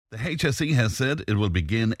The HSE has said it will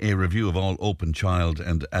begin a review of all open child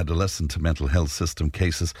and adolescent mental health system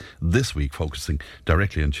cases this week, focusing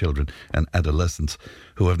directly on children and adolescents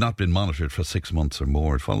who have not been monitored for 6 months or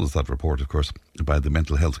more. It follows that report, of course, by the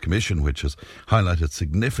Mental Health Commission, which has highlighted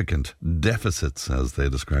significant deficits, as they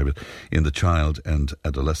describe it, in the child and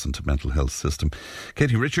adolescent mental health system.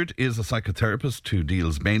 Katie Richard is a psychotherapist who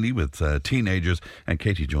deals mainly with teenagers, and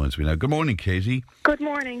Katie joins me now. Good morning, Katie. Good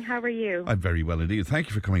morning. How are you? I'm very well indeed. Thank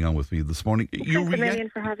you for coming on with me this morning. Thanks a million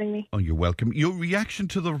for having me. Oh, you're welcome. Your reaction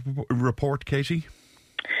to the report, Katie?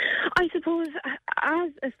 I suppose, as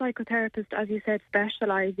a psychotherapist, as you said,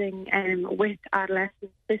 specialising with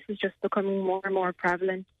adolescents, this is just becoming more and more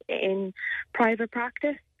prevalent in private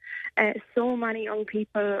practice. So many young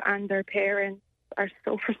people and their parents are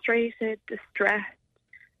so frustrated, distressed,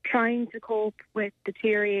 trying to cope with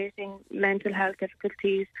deteriorating mental health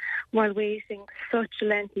difficulties while waiting such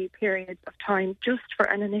lengthy periods of time just for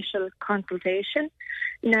an initial consultation,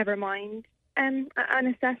 never mind an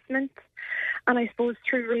assessment. And I suppose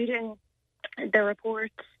through reading the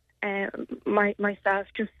report myself,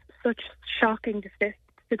 just such shocking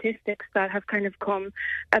statistics that have kind of come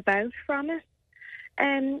about from it.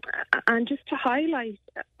 And just to highlight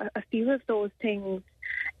a few of those things,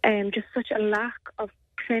 just such a lack of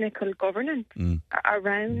clinical governance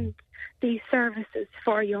around these services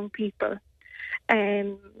for young people.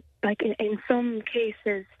 Like in some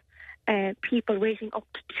cases, people waiting up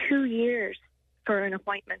to 2 years for an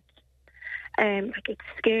appointment. Like it's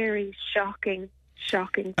scary, shocking stuff.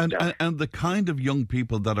 And the kind of young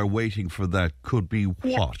people that are waiting for that could be what?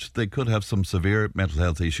 Yeah. They could have some severe mental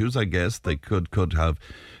health issues, I guess. They could have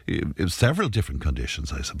several different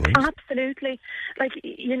conditions, I suppose. Absolutely. Like,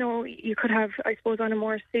 you know, you could have, I suppose, on a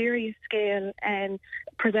more serious scale,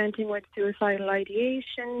 presenting with suicidal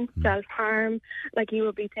ideation, self-harm. Like, you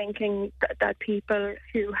would be thinking that people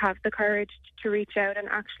who have the courage to reach out and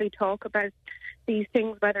actually talk about these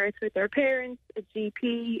things, whether it's with their parents, a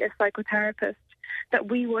GP, a psychotherapist, that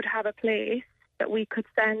we would have a place that we could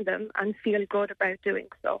send them and feel good about doing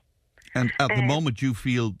so. And at the moment you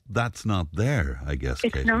feel that's not there, I guess,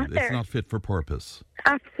 it's Katie. Not there. It's not fit for purpose.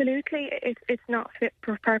 Absolutely, it's not fit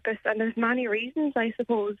for purpose, and there's many reasons, I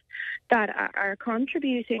suppose, that are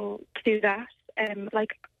contributing to that.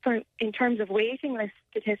 In terms of waiting list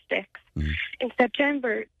statistics, in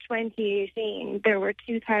September 2018, there were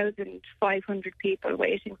 2,500 people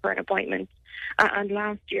waiting for an appointment, and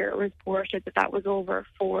last year it was reported that was over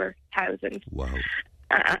 4,000. Wow.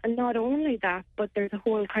 And not only that, but there's a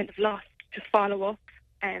whole kind of lost to follow up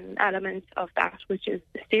element of that, which is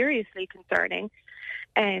seriously concerning.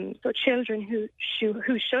 So children who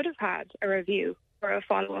should have had a review or a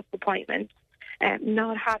follow-up appointment,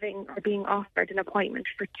 not having or being offered an appointment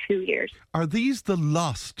for 2 years. Are these the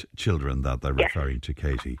lost children that they're referring to,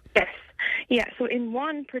 Katie? Yes. Yeah, so in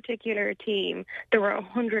one particular team, there were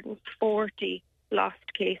 140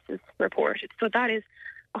 lost cases reported. So that is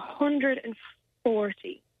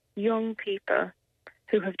 140 young people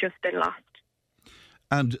who have just been lost.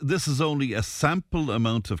 And this is only a sample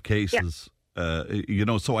amount of cases.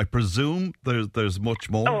 Yeah. So I presume there's much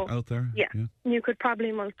more out there? Yeah. You could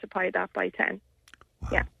probably multiply that by 10. Wow.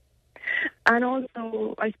 Yeah. And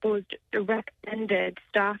also, I suppose, the recommended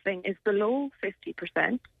staffing is below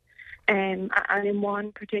 50%. And in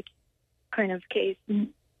one particular kind of case,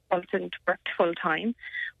 consultant worked full-time,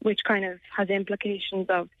 which kind of has implications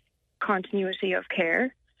of continuity of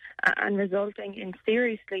care and resulting in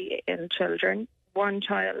seriously ill children. One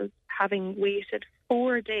child having waited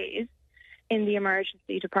 4 days in the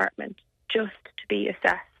emergency department just to be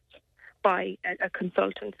assessed by a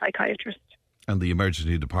consultant psychiatrist. And the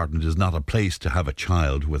emergency department is not a place to have a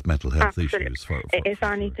child with mental health Absolutely. issues. If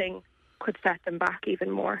anything, could set them back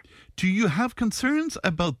even more. Do you have concerns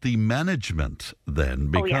about the management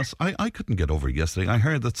then? Because I couldn't get over it yesterday. I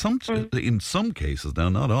heard that in some cases, now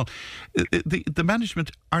not all, the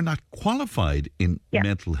management are not qualified in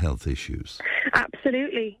mental health issues.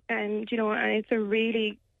 Absolutely. And it's a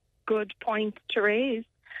really good point to raise.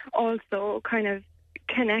 Also kind of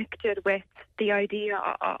connected with the idea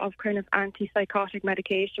of kind of antipsychotic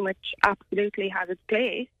medication, which absolutely has its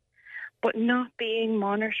place, but not being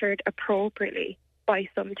monitored appropriately by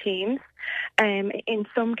some teams. In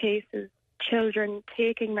some cases, children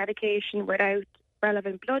taking medication without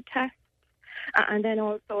relevant blood tests, and then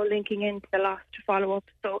also linking into the loss to follow-up.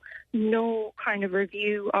 So no kind of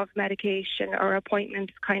review of medication or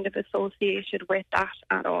appointments kind of associated with that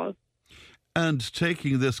at all. And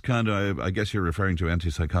taking this kind of, I guess you're referring to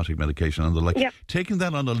antipsychotic medication and the like, taking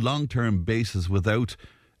that on a long-term basis without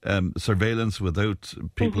surveillance, without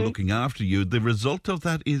people looking after you, the result of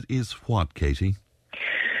that is what, Katie?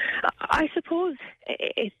 I suppose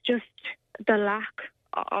it's just the lack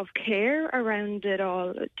of care around it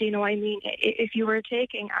all. Do you know what I mean? If you were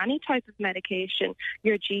taking any type of medication,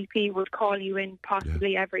 your GP would call you in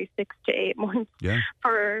possibly every 6 to 8 months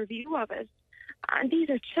for a review of it. And these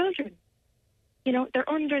are children. You know, they're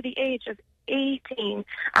under the age of 18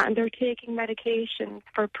 and they're taking medications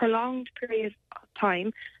for prolonged periods of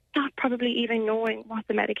time, not probably even knowing what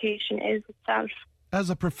the medication is itself.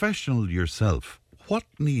 As a professional yourself, what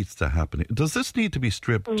needs to happen? Does this need to be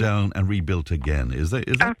stripped down and rebuilt again? Is that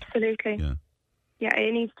absolutely? Yeah,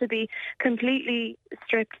 it needs to be completely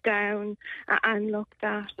stripped down and looked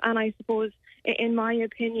at. And I suppose, in my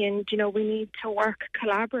opinion, you know, we need to work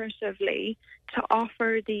collaboratively to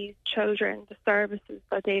offer these children the services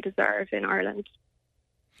that they deserve in Ireland.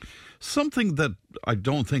 Something that I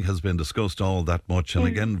don't think has been discussed all that much, and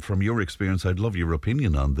again, from your experience, I'd love your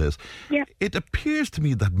opinion on this. Yeah. It appears to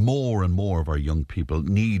me that more and more of our young people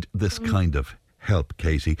need this kind of help,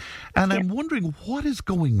 Katie. And I'm wondering what is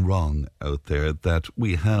going wrong out there that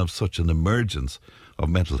we have such an emergence of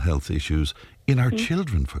mental health issues in our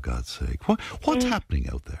children, for God's sake. What's happening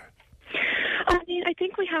out there? I mean, I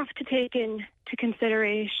think we have to take into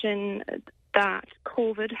consideration that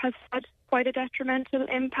COVID has had quite a detrimental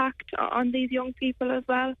impact on these young people as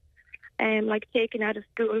well. Like taken out of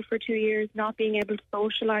school for 2 years, not being able to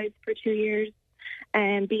socialise for 2 years,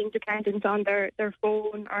 and being dependent on their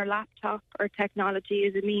phone or laptop or technology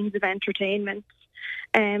as a means of entertainment.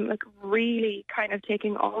 Like really kind of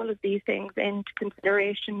taking all of these things into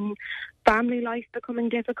consideration. Family life becoming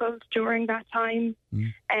difficult during that time.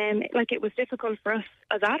 Like it was difficult for us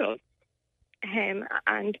as adults.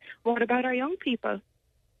 And what about our young people?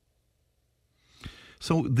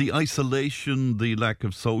 So the isolation, the lack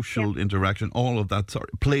of social interaction, all of that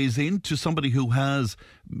plays into somebody who has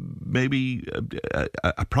maybe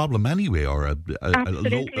a problem anyway, or a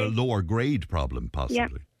lower grade problem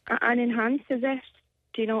possibly. Yeah, and enhances it,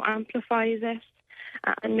 you know, amplifies it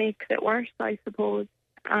and makes it worse, I suppose.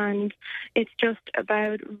 And it's just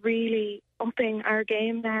about really upping our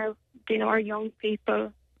game now. You know, our young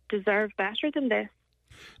people deserve better than this.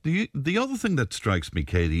 The other thing that strikes me,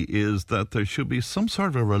 Katie, is that there should be some sort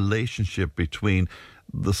of a relationship between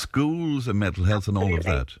the schools and mental health and all of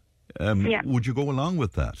that. Would you go along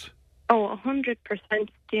with that? Oh, 100%.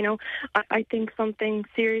 You know, I think something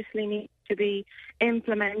seriously needs to be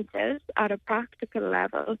implemented at a practical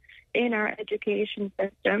level in our education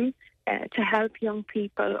system to help young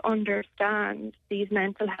people understand these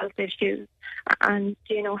mental health issues and,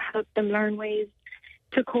 you know, help them learn ways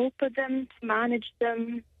to cope with them, to manage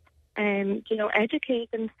them, you know,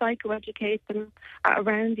 educate them, psychoeducate them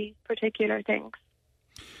around these particular things.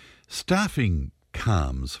 Staffing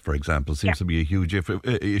CAMHS, for example, seems to be a huge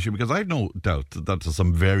issue, because I've no doubt that there's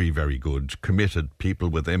some very, very good, committed people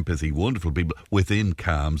with empathy, wonderful people within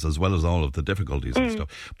CAMHS, as well as all of the difficulties and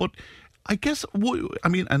stuff. But I guess, I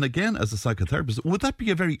mean, and again, as a psychotherapist, would that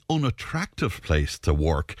be a very unattractive place to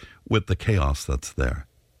work with the chaos that's there?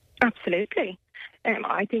 Absolutely.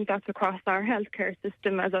 I think that's across our healthcare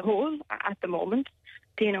system as a whole at the moment.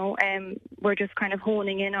 You know, we're just kind of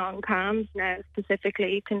honing in on CAMHS now,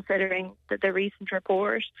 specifically considering the recent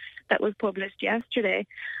report that was published yesterday.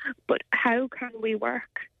 But how can we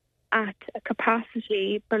work at a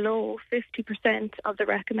capacity below 50% of the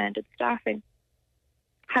recommended staffing?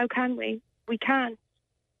 How can we? We can.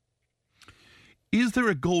 Is there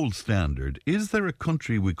a gold standard? Is there a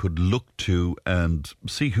country we could look to and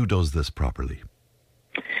see who does this properly?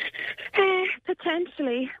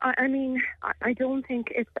 Potentially. I mean, I don't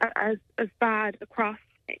think it's as bad across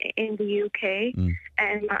in the UK.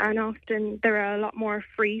 And often there are a lot more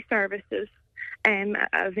free services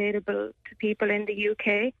available to people in the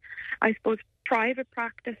UK. I suppose private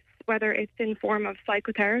practice, whether it's in form of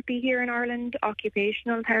psychotherapy here in Ireland,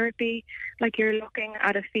 occupational therapy, like you're looking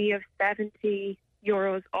at a fee of €70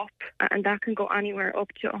 up, and that can go anywhere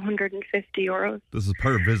up to €150. This is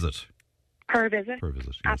per visit? Per visit,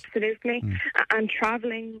 yes. Absolutely. And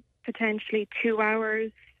travelling potentially 2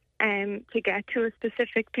 hours to get to a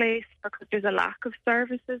specific place, because there's a lack of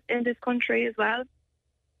services in this country as well.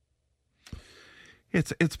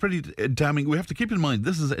 It's pretty damning. We have to keep in mind,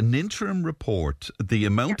 this is an interim report. The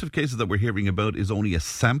amount of cases that we're hearing about is only a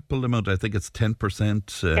sample amount. I think it's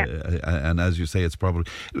 10%. And as you say, it's probably...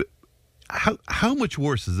 How much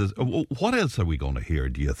worse is this? What else are we going to hear,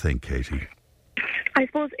 do you think, Katie? I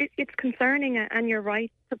suppose it's concerning, and you're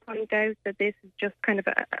right to point out that this is just kind of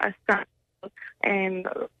a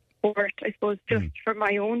sample report. I suppose just from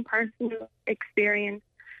my own personal experience,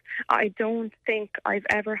 I don't think I've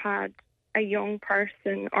ever had a young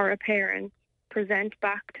person or a parent present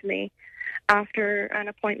back to me after an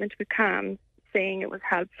appointment with CAMS saying it was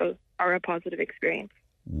helpful or a positive experience.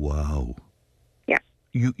 Wow. Yeah.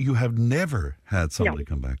 You have never had somebody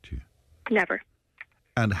come back to you? Never.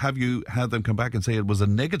 And have you had them come back and say it was a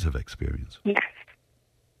negative experience? Yes.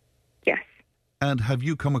 Yes. And have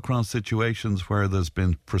you come across situations where there's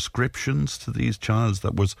been prescriptions to these childs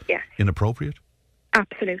that was inappropriate?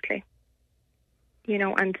 Absolutely. You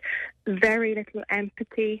know, and very little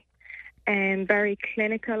empathy and very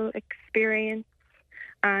clinical experience.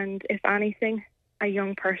 And if anything, a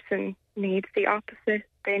young person needs the opposite.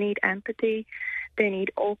 They need empathy. They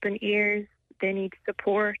need open ears. They need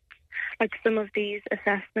support. Like, some of these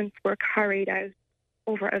assessments were carried out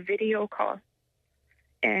over a video call.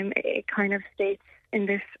 It kind of states in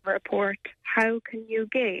this report, how can you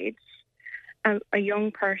gauge a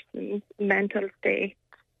young person's mental state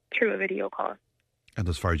through a video call? And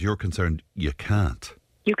as far as you're concerned, you can't.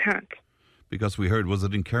 You can't. Because we heard, was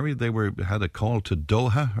it in Kerry, they had a call to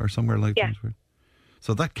Doha or somewhere like that?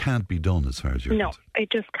 So that can't be done as far as you're concerned. No,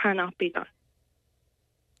 it just cannot be done.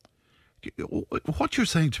 What you're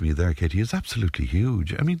saying to me there, Katie, is absolutely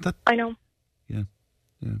huge. I mean, that... I know. Yeah.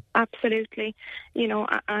 Absolutely. You know,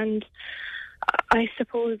 and I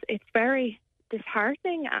suppose it's very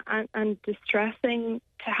disheartening and distressing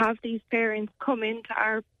to have these parents come into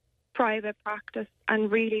our private practice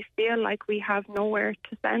and really feel like we have nowhere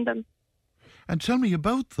to send them. And tell me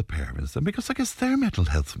about the parents, because I guess their mental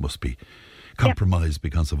health must be compromised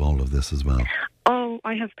because of all of this as well. Oh,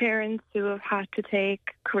 I have parents who have had to take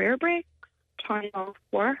career breaks, time off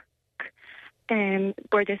work,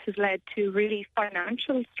 where this has led to really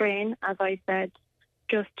financial strain, as I said,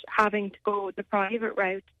 just having to go the private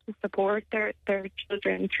route to support their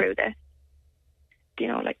children through this. You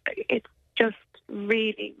know, like, it's just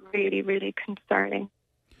really, really, really concerning.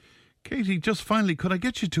 Katie, just finally, could I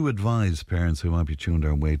get you to advise parents who might be tuned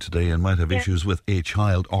our way today and might have issues with a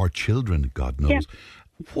child or children, God knows,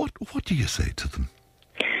 what do you say to them?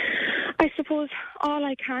 I suppose all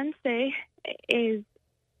I can say is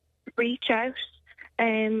reach out.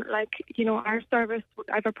 Like, you know, our service,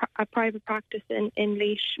 I have a private practice in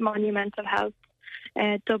Laois, Monumental Health,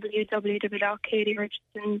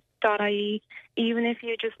 www.katierichardson.ie. Even if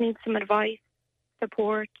you just need some advice,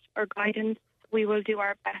 support or guidance, we will do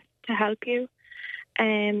our best to help you.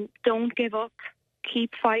 Don't give up.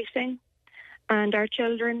 Keep fighting. And our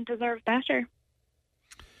children deserve better.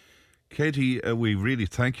 Katie, we really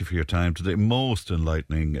thank you for your time today. Most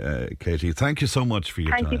enlightening, Katie. Thank you so much for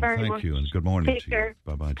your time. Thank you very much. Thank you, and good morning to you.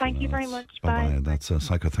 Bye-bye. Thank you very much. Bye-bye. Bye. That's a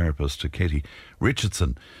psychotherapist, Katie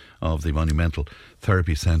Richardson of the Monumental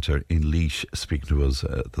Therapy Centre in Laois, speaking to us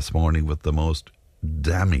this morning with the most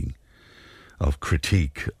damning of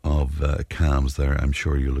critique of CAMS there. I'm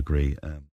sure you'll agree.